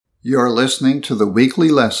You're listening to the weekly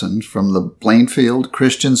lesson from the Plainfield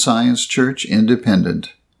Christian Science Church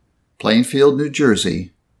Independent, Plainfield, New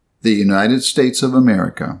Jersey, the United States of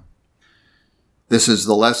America. This is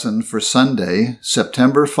the lesson for Sunday,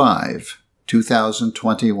 September 5,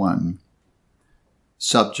 2021.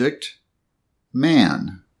 Subject: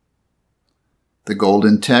 Man. The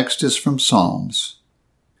golden text is from Psalms.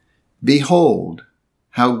 Behold,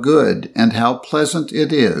 how good and how pleasant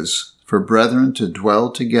it is for brethren to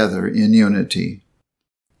dwell together in unity.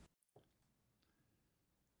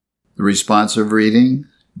 The responsive reading,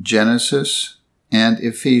 Genesis and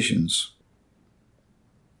Ephesians.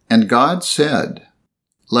 And God said,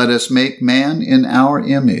 Let us make man in our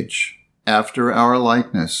image, after our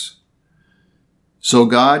likeness. So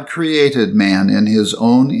God created man in his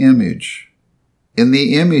own image. In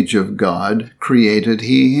the image of God created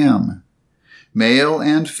he him. Male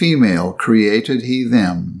and female created he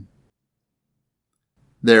them.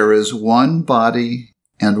 There is one body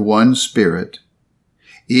and one Spirit,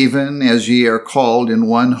 even as ye are called in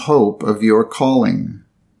one hope of your calling,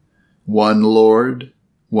 one Lord,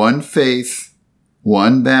 one faith,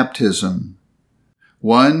 one baptism,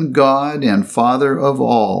 one God and Father of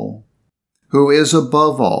all, who is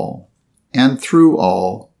above all, and through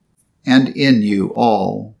all, and in you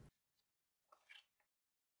all.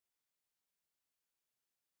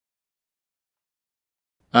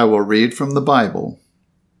 I will read from the Bible.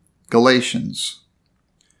 Galatians.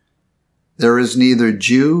 There is neither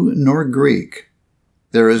Jew nor Greek.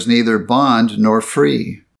 There is neither bond nor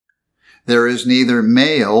free. There is neither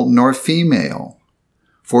male nor female.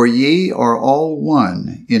 For ye are all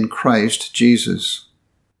one in Christ Jesus.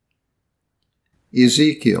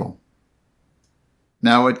 Ezekiel.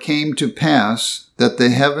 Now it came to pass that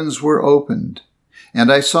the heavens were opened, and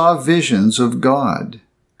I saw visions of God.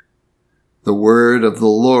 The word of the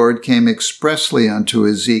Lord came expressly unto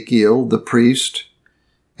Ezekiel the priest,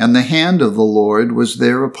 and the hand of the Lord was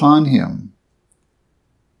there upon him.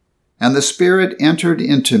 And the Spirit entered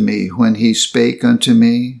into me when he spake unto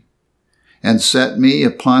me, and set me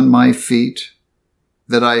upon my feet,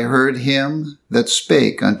 that I heard him that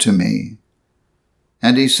spake unto me.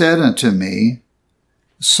 And he said unto me,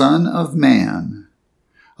 Son of man,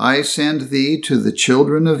 I send thee to the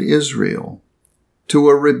children of Israel, to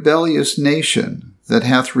a rebellious nation that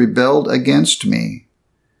hath rebelled against me.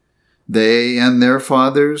 They and their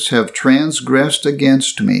fathers have transgressed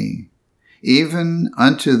against me, even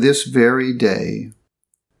unto this very day.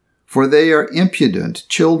 For they are impudent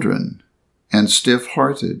children and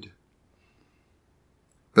stiff-hearted.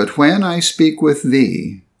 But when I speak with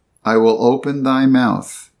thee, I will open thy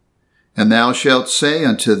mouth, and thou shalt say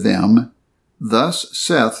unto them, Thus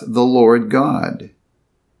saith the Lord God.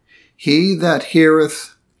 He that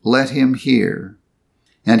heareth, let him hear,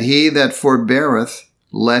 and he that forbeareth,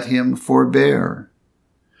 let him forbear.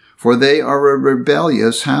 For they are a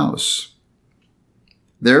rebellious house.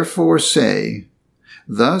 Therefore say,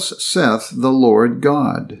 Thus saith the Lord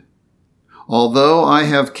God, Although I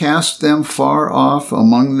have cast them far off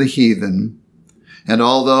among the heathen, and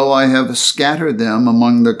although I have scattered them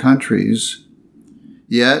among the countries,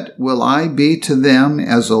 yet will I be to them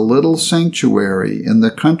as a little sanctuary in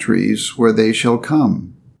the countries where they shall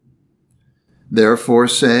come. Therefore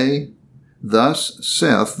say, Thus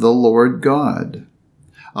saith the Lord God,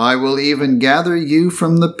 I will even gather you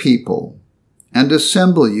from the people, and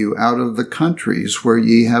assemble you out of the countries where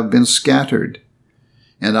ye have been scattered,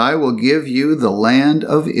 and I will give you the land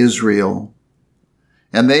of Israel.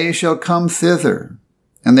 And they shall come thither,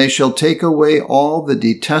 and they shall take away all the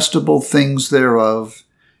detestable things thereof,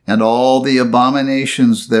 and all the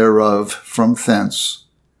abominations thereof from thence.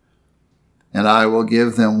 And I will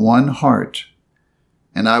give them one heart,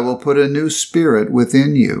 and I will put a new spirit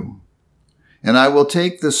within you. And I will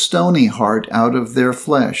take the stony heart out of their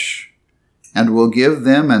flesh, and will give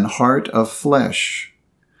them an heart of flesh,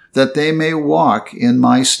 that they may walk in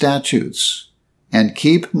my statutes, and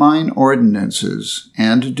keep mine ordinances,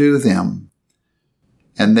 and do them.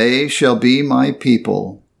 And they shall be my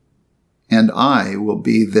people, and I will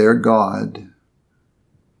be their God.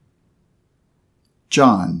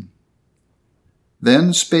 John.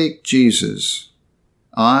 Then spake Jesus,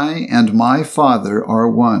 I and my Father are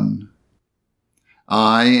one.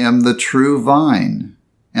 I am the true vine,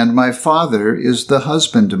 and my Father is the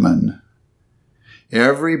husbandman.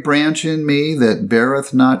 Every branch in me that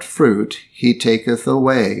beareth not fruit, he taketh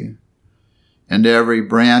away. And every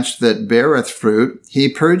branch that beareth fruit, he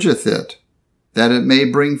purgeth it, that it may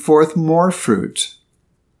bring forth more fruit.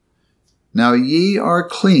 Now ye are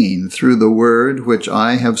clean through the word which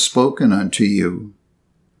I have spoken unto you.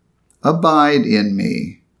 Abide in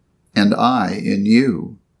me, and I in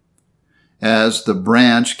you. As the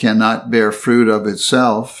branch cannot bear fruit of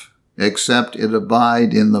itself, except it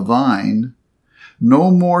abide in the vine, no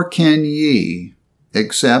more can ye,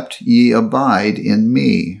 except ye abide in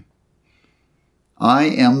me. I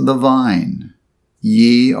am the vine,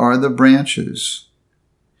 ye are the branches.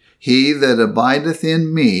 He that abideth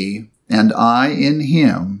in me, and I in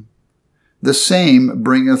him, the same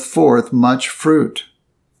bringeth forth much fruit.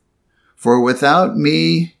 For without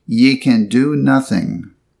me ye can do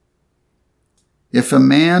nothing. If a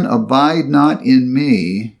man abide not in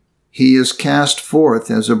me, he is cast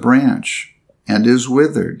forth as a branch, and is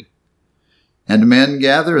withered. And men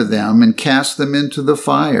gather them and cast them into the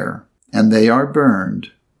fire, and they are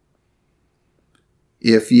burned.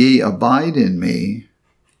 If ye abide in me,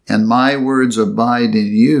 and my words abide in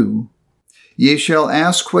you, ye shall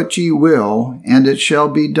ask what ye will, and it shall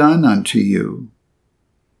be done unto you.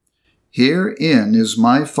 Herein is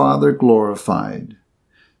my Father glorified,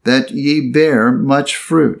 that ye bear much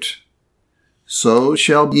fruit. So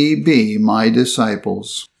shall ye be my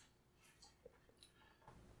disciples.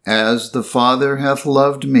 As the Father hath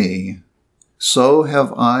loved me, so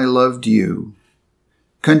have I loved you.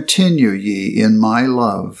 Continue ye in my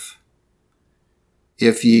love.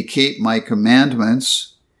 If ye keep my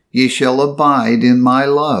commandments, ye shall abide in my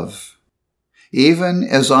love, even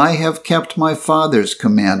as I have kept my Father's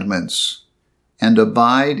commandments, and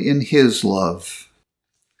abide in his love.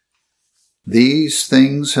 These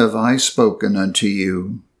things have I spoken unto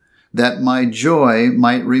you, that my joy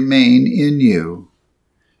might remain in you,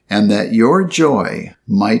 and that your joy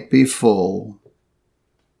might be full.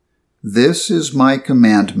 This is my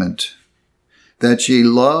commandment, that ye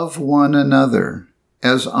love one another,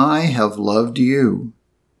 as I have loved you.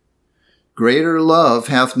 Greater love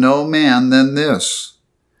hath no man than this,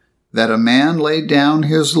 that a man lay down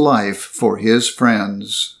his life for his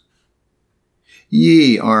friends.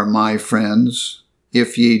 Ye are my friends,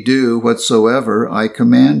 if ye do whatsoever I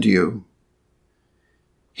command you.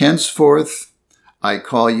 Henceforth I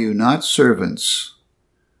call you not servants,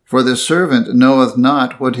 for the servant knoweth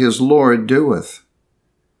not what his Lord doeth.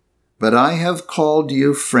 But I have called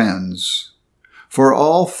you friends. For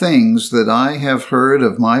all things that I have heard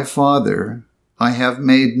of my Father, I have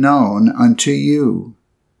made known unto you.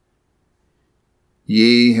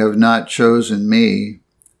 Ye have not chosen me,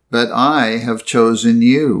 but I have chosen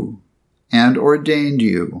you, and ordained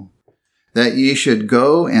you, that ye should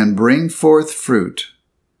go and bring forth fruit,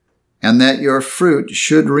 and that your fruit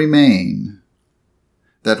should remain,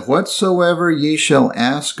 that whatsoever ye shall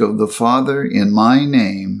ask of the Father in my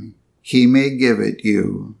name, he may give it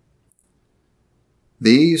you.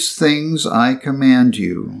 These things I command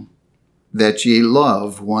you, that ye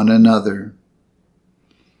love one another.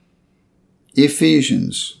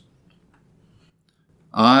 Ephesians.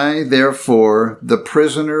 I, therefore, the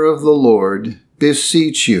prisoner of the Lord,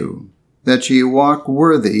 beseech you, that ye walk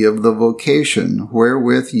worthy of the vocation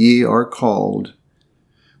wherewith ye are called,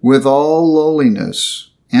 with all lowliness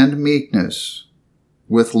and meekness,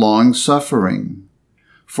 with long-suffering,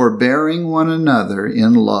 forbearing one another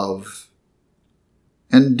in love,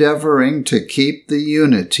 endeavoring to keep the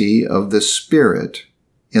unity of the Spirit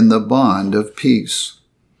in the bond of peace,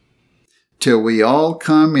 till we all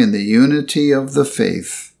come in the unity of the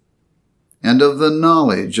faith, and of the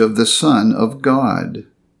knowledge of the Son of God,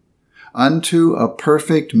 unto a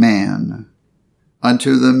perfect man,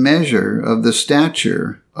 unto the measure of the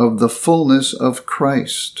stature of the fullness of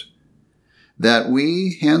Christ, that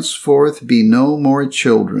we henceforth be no more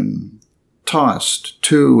children, tossed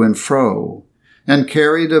to and fro, and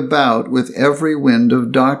carried about with every wind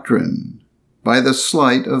of doctrine, by the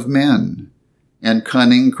sleight of men, and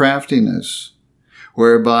cunning craftiness,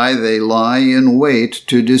 whereby they lie in wait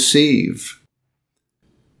to deceive.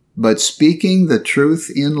 But speaking the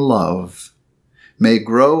truth in love, may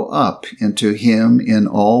grow up into him in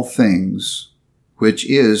all things, which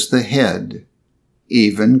is the head,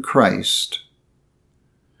 even Christ.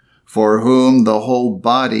 For whom the whole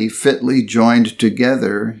body fitly joined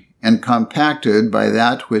together, and compacted by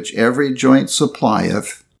that which every joint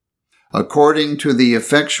supplieth, according to the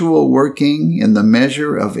effectual working in the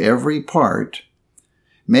measure of every part,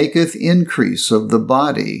 maketh increase of the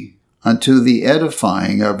body unto the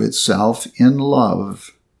edifying of itself in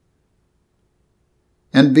love.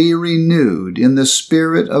 And be renewed in the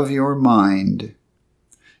spirit of your mind,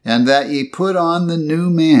 and that ye put on the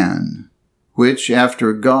new man, which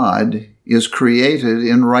after God is created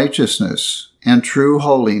in righteousness and true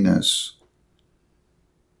holiness.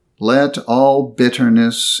 Let all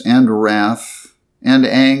bitterness and wrath and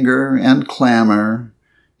anger and clamor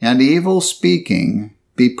and evil speaking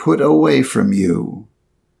be put away from you,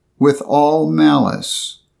 with all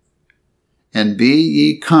malice. And be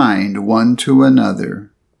ye kind one to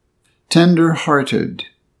another, tender-hearted,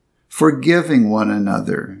 forgiving one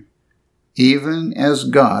another, even as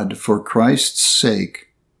God for Christ's sake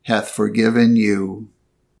hath forgiven you.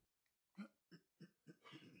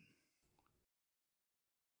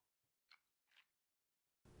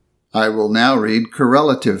 I will now read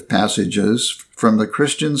correlative passages from the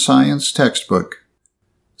Christian Science textbook,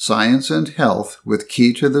 Science and Health with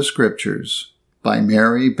Key to the Scriptures, by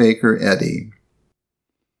Mary Baker Eddy.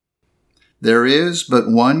 There is but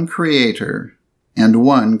one Creator and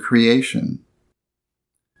one creation.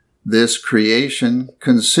 This creation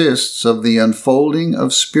consists of the unfolding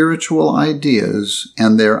of spiritual ideas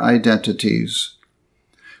and their identities,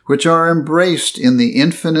 which are embraced in the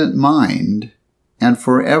infinite mind and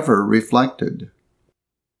forever reflected.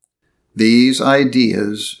 These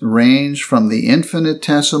ideas range from the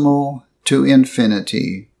infinitesimal to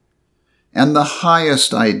infinity, and the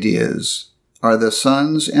highest ideas are the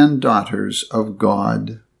sons and daughters of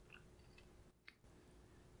God.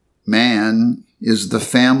 Man is the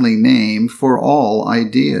family name for all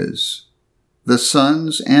ideas, the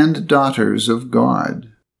sons and daughters of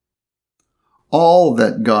God. All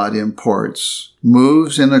that God imports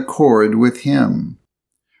moves in accord with Him,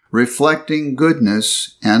 reflecting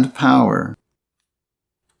goodness and power.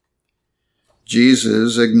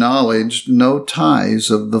 Jesus acknowledged no ties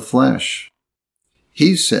of the flesh.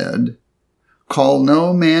 He said, "Call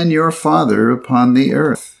no man your father upon the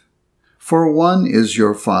earth, for one is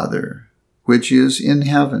your Father, which is in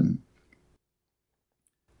heaven."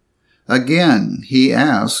 Again he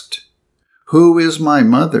asked, "Who is my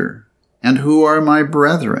mother, and who are my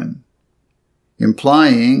brethren?"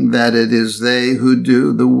 implying that it is they who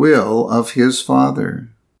do the will of his Father.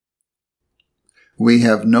 We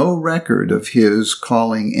have no record of his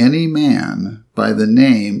calling any man by the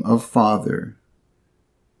name of Father.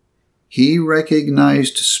 He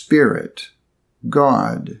recognized Spirit,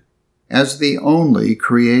 God, as the only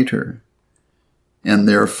Creator, and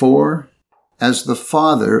therefore as the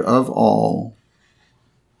Father of all.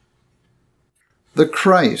 The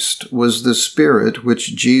Christ was the Spirit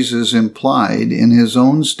which Jesus implied in his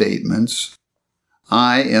own statements,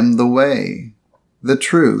 "I am the way, the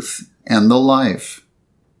truth, and the life.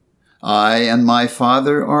 I and my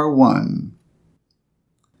Father are one."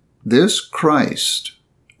 This Christ,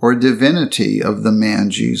 or divinity of the man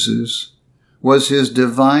Jesus, was his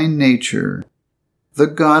divine nature, the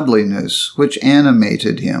godliness which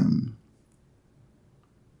animated him.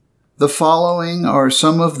 The following are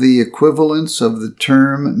some of the equivalents of the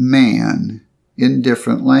term man in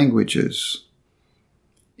different languages.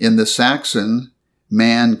 In the Saxon,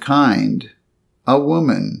 mankind, a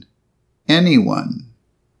woman, anyone.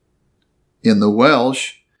 In the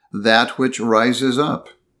Welsh, that which rises up,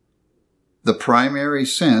 the primary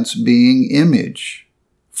sense being image,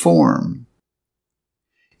 form.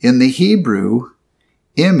 In the Hebrew,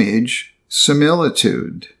 image,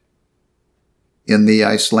 similitude. In the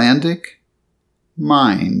Icelandic,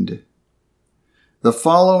 mind. The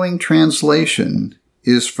following translation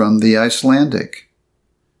is from the Icelandic.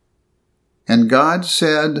 "And God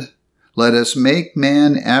said, Let us make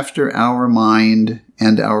man after our mind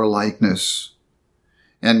and our likeness.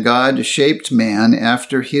 And God shaped man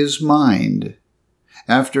after his mind.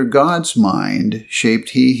 After God's mind shaped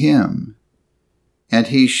he him. And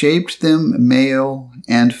he shaped them male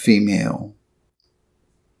and female."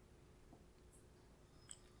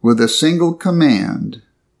 With a single command,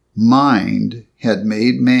 mind had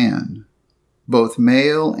made man, both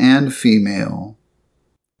male and female.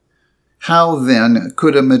 How then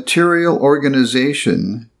could a material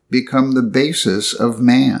organization become the basis of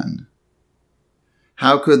man?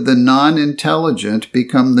 How could the non-intelligent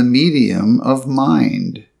become the medium of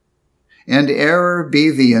mind, and error be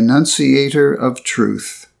the enunciator of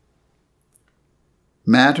truth?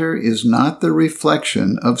 Matter is not the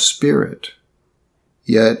reflection of spirit.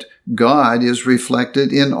 Yet God is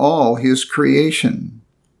reflected in all his creation.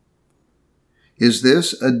 Is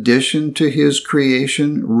this addition to his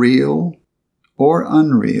creation real or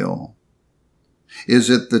unreal? Is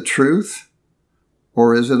it the truth,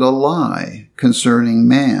 or is it a lie concerning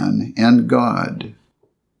man and God?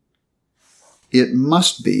 It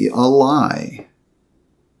must be a lie.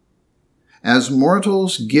 As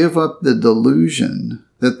mortals give up the delusion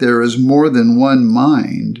that there is more than one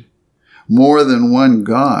mind, more than one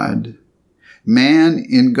God, man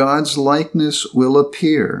in God's likeness will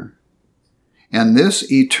appear, and this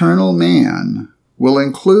eternal man will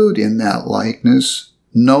include in that likeness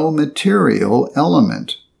no material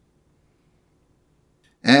element.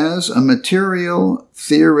 As a material,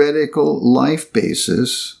 theoretical life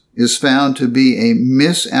basis, is found to be a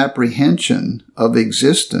misapprehension of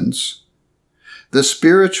existence, the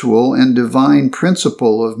spiritual and divine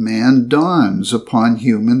principle of man dawns upon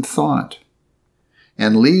human thought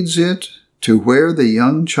and leads it to where the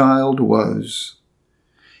young child was,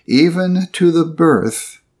 even to the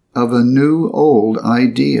birth of a new old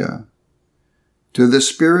idea, to the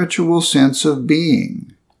spiritual sense of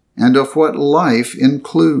being and of what life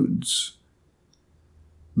includes.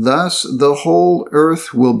 Thus the whole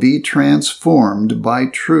earth will be transformed by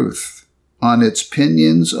truth on its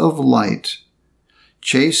pinions of light,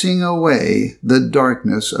 chasing away the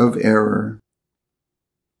darkness of error.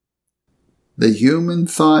 The human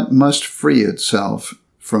thought must free itself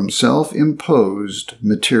from self-imposed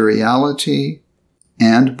materiality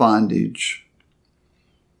and bondage.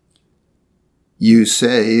 You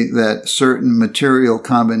say that certain material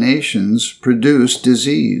combinations produce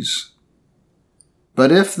disease.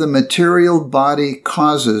 But if the material body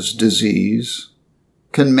causes disease,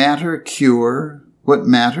 can matter cure what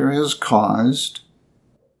matter has caused?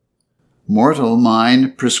 Mortal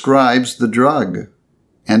mind prescribes the drug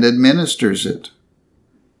and administers it.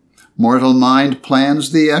 Mortal mind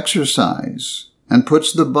plans the exercise and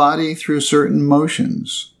puts the body through certain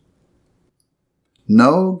motions.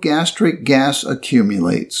 No gastric gas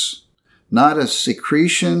accumulates. Not a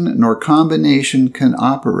secretion nor combination can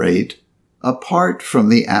operate apart from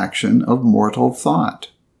the action of mortal thought,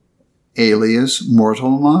 alias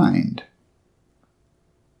mortal mind.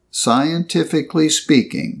 Scientifically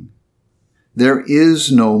speaking, there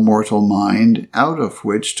is no mortal mind out of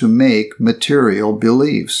which to make material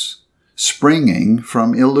beliefs, springing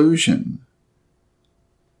from illusion.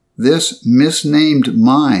 This misnamed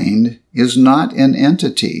mind is not an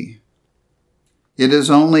entity. It is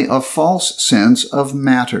only a false sense of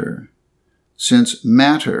matter, since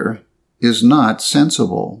matter is not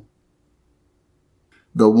sensible.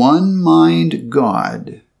 The one mind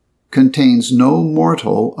God contains no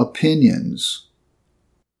mortal opinions.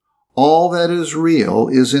 All that is real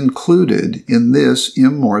is included in this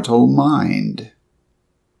immortal mind.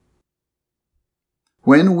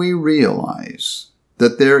 When we realize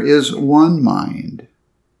that there is one mind,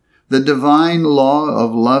 the divine law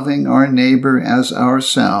of loving our neighbor as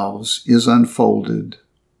ourselves is unfolded.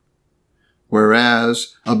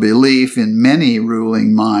 Whereas a belief in many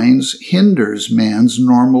ruling minds hinders man's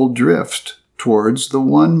normal drift towards the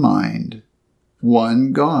one mind,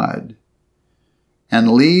 one God,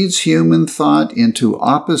 and leads human thought into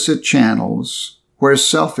opposite channels where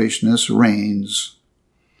selfishness reigns.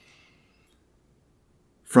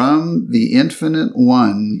 From the infinite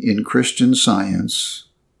one in Christian Science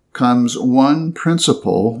comes one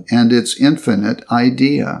principle and its infinite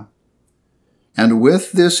idea. And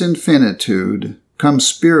with this infinitude come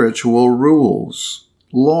spiritual rules,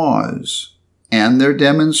 laws, and their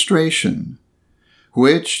demonstration,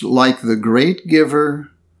 which, like the great giver,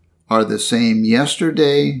 are the same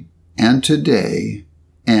yesterday and today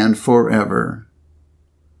and forever.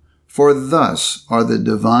 For thus are the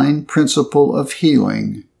divine principle of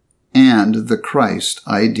healing and the Christ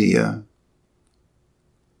idea.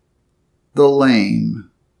 The lame,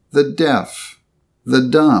 the deaf, the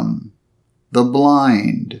dumb, the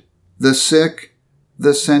blind, the sick,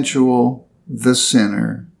 the sensual, the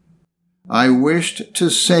sinner, I wished to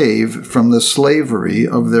save from the slavery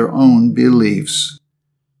of their own beliefs,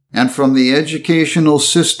 and from the educational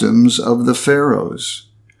systems of the pharaohs,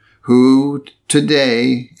 who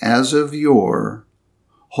today, as of yore,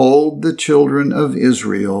 hold the children of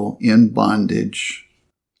Israel in bondage.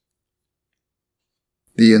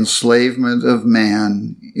 The enslavement of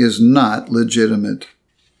man is not legitimate.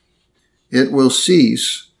 It will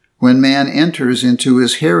cease when man enters into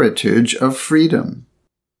his heritage of freedom,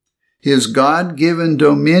 his God-given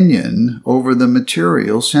dominion over the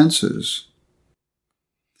material senses.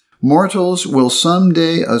 Mortals will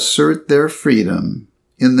someday assert their freedom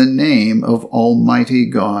in the name of Almighty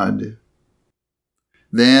God.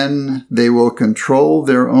 Then they will control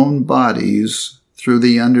their own bodies through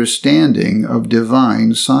the understanding of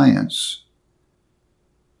divine science.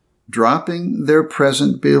 Dropping their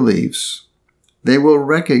present beliefs, they will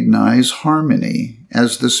recognize harmony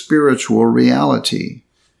as the spiritual reality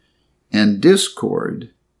and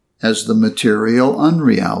discord as the material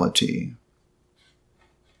unreality.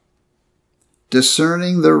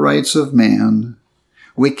 Discerning the rights of man,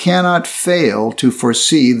 we cannot fail to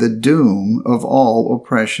foresee the doom of all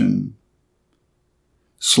oppression.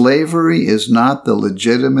 Slavery is not the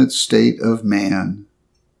legitimate state of man.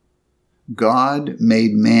 God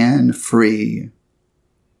made man free.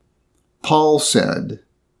 Paul said,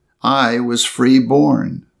 I was free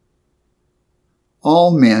born.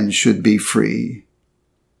 All men should be free.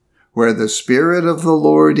 Where the Spirit of the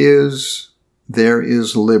Lord is, there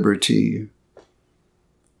is liberty.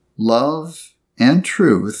 Love and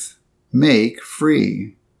truth make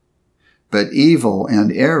free, but evil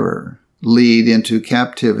and error lead into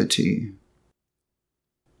captivity.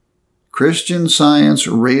 Christian Science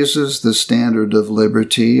raises the standard of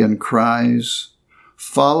liberty and cries,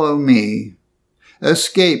 "Follow me.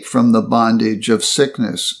 Escape from the bondage of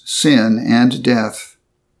sickness, sin, and death.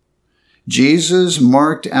 Jesus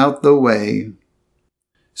marked out the way.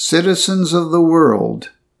 Citizens of the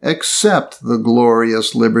world, accept the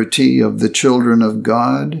glorious liberty of the children of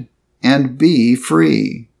God and be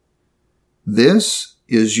free. This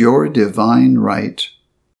is your divine right."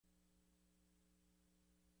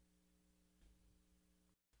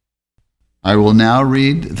 I will now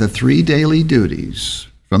read the 3 daily duties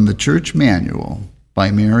from the Church Manual by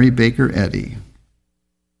Mary Baker Eddy.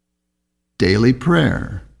 Daily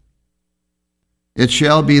Prayer. It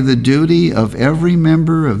shall be the duty of every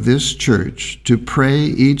member of this church to pray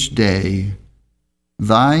each day,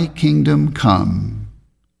 "Thy kingdom come.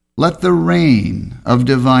 Let the reign of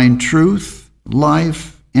divine truth,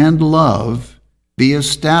 life, and love be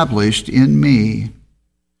established in me,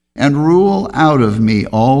 and rule out of me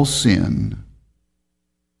all sin.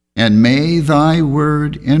 And may thy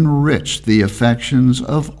word enrich the affections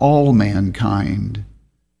of all mankind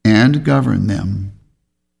and govern them."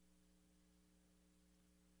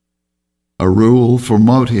 A rule for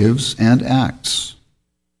motives and acts.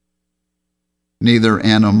 Neither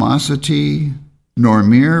animosity nor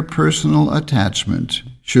mere personal attachment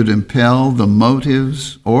should impel the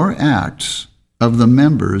motives or acts of the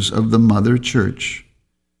members of the Mother Church.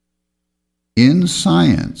 In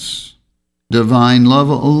science, divine love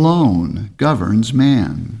alone governs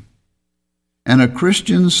man, and a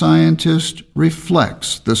Christian Scientist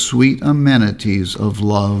reflects the sweet amenities of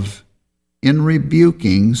love in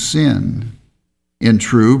rebuking sin, in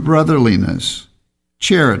true brotherliness,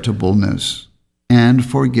 charitableness, and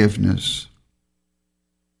forgiveness.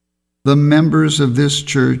 The members of this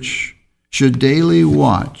church should daily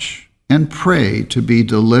watch and pray to be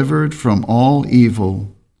delivered from all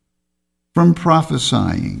evil, from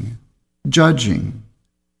prophesying, judging,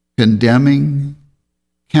 condemning,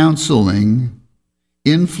 counseling,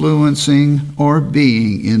 influencing, or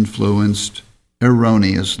being influenced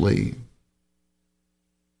erroneously.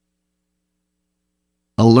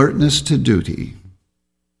 Alertness to duty.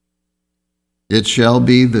 It shall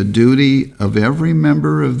be the duty of every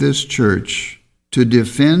member of this church to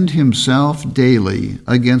defend himself daily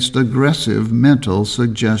against aggressive mental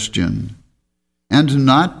suggestion, and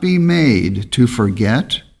not be made to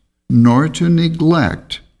forget nor to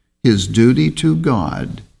neglect his duty to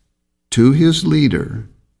God, to his leader,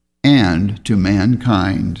 and to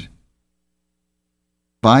mankind.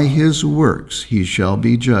 By his works he shall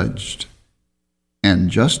be judged,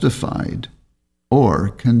 and justified or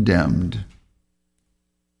condemned.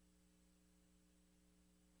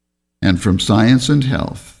 And from Science and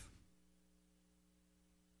Health.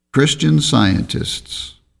 Christian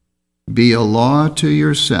Scientists, be a law to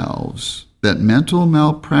yourselves that mental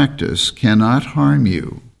malpractice cannot harm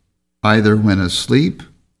you, either when asleep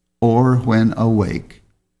or when awake.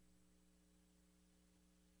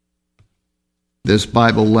 This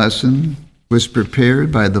Bible lesson was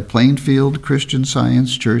prepared by the Plainfield Christian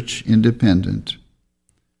Science Church Independent.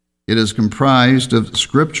 It is comprised of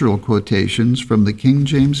scriptural quotations from the King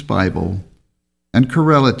James Bible and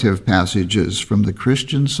correlative passages from the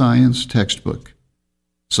Christian Science textbook,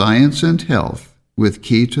 Science and Health with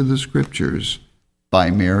Key to the Scriptures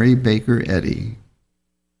by Mary Baker Eddy.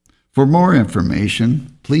 For more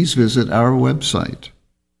information, please visit our website,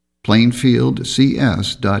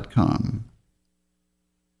 plainfieldcs.com.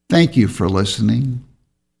 Thank you for listening,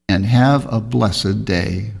 and have a blessed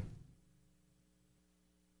day.